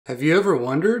Have you ever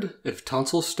wondered if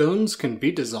tonsil stones can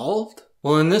be dissolved?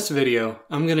 Well, in this video,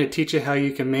 I'm going to teach you how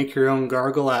you can make your own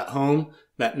gargle at home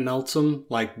that melts them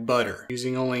like butter,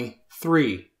 using only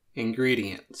 3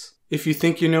 ingredients. If you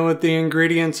think you know what the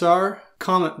ingredients are,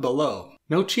 comment below.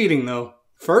 No cheating though.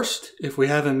 First, if we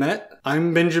haven't met,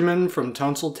 I'm Benjamin from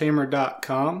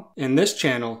tonsiltamer.com, and this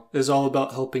channel is all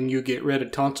about helping you get rid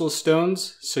of tonsil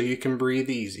stones so you can breathe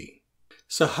easy.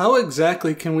 So how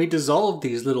exactly can we dissolve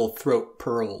these little throat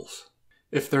pearls?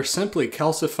 If they're simply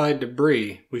calcified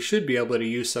debris, we should be able to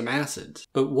use some acids.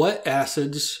 But what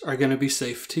acids are going to be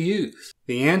safe to use?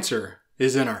 The answer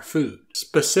is in our food.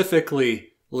 Specifically,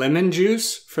 lemon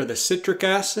juice for the citric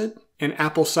acid and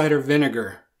apple cider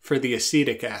vinegar for the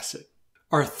acetic acid.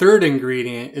 Our third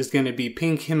ingredient is going to be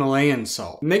pink Himalayan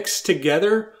salt. Mixed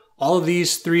together, all of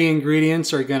these 3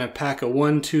 ingredients are going to pack a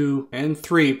 1, 2, and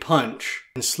 3 punch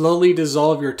and slowly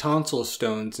dissolve your tonsil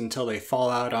stones until they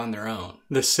fall out on their own.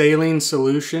 The saline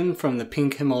solution from the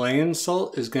pink Himalayan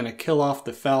salt is going to kill off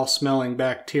the foul-smelling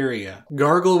bacteria.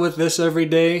 Gargle with this every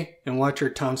day and watch your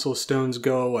tonsil stones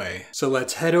go away. So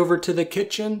let's head over to the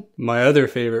kitchen, my other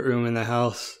favorite room in the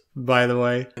house, by the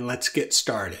way, and let's get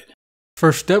started.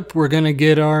 First up, we're going to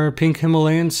get our pink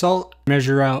Himalayan salt.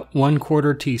 Measure out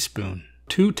 1/4 teaspoon.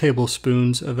 2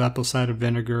 tablespoons of apple cider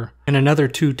vinegar, and another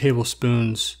 2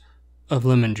 tablespoons of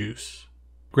lemon juice.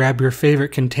 Grab your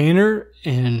favorite container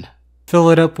and fill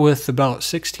it up with about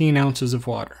 16 ounces of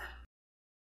water.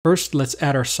 First, let's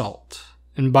add our salt.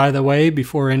 And by the way,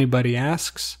 before anybody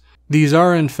asks, these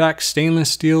are in fact stainless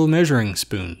steel measuring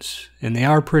spoons, and they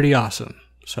are pretty awesome.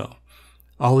 So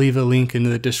I'll leave a link in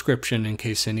the description in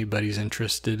case anybody's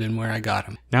interested in where I got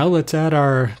them. Now let's add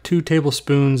our 2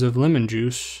 tablespoons of lemon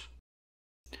juice.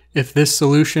 If this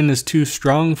solution is too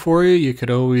strong for you, you could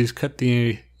always cut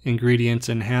the ingredients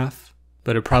in half,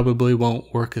 but it probably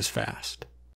won't work as fast.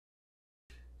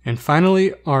 And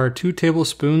finally, our 2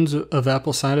 tablespoons of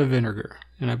apple cider vinegar,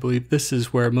 and I believe this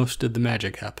is where most of the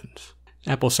magic happens.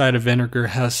 Apple cider vinegar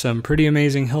has some pretty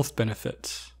amazing health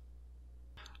benefits.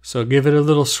 So give it a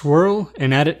little swirl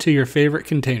and add it to your favorite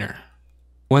container.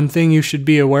 One thing you should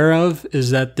be aware of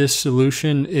is that this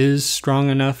solution is strong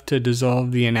enough to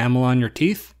dissolve the enamel on your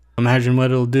teeth. Imagine what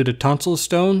it'll do to tonsil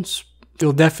stones.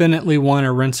 You'll definitely want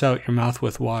to rinse out your mouth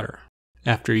with water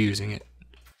after using it.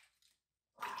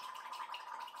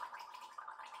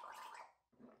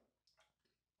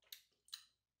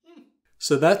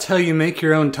 So that's how you make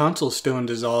your own tonsil stone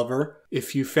dissolver.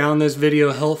 If you found this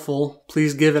video helpful,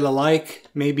 please give it a like,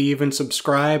 maybe even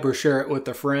subscribe or share it with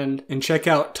a friend, and check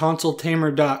out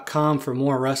tonsiltamer.com for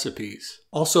more recipes.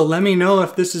 Also, let me know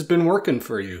if this has been working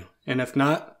for you, and if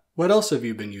not, what else have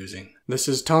you been using? This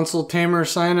is Tonsil Tamer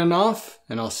signing off,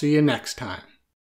 and I'll see you next time.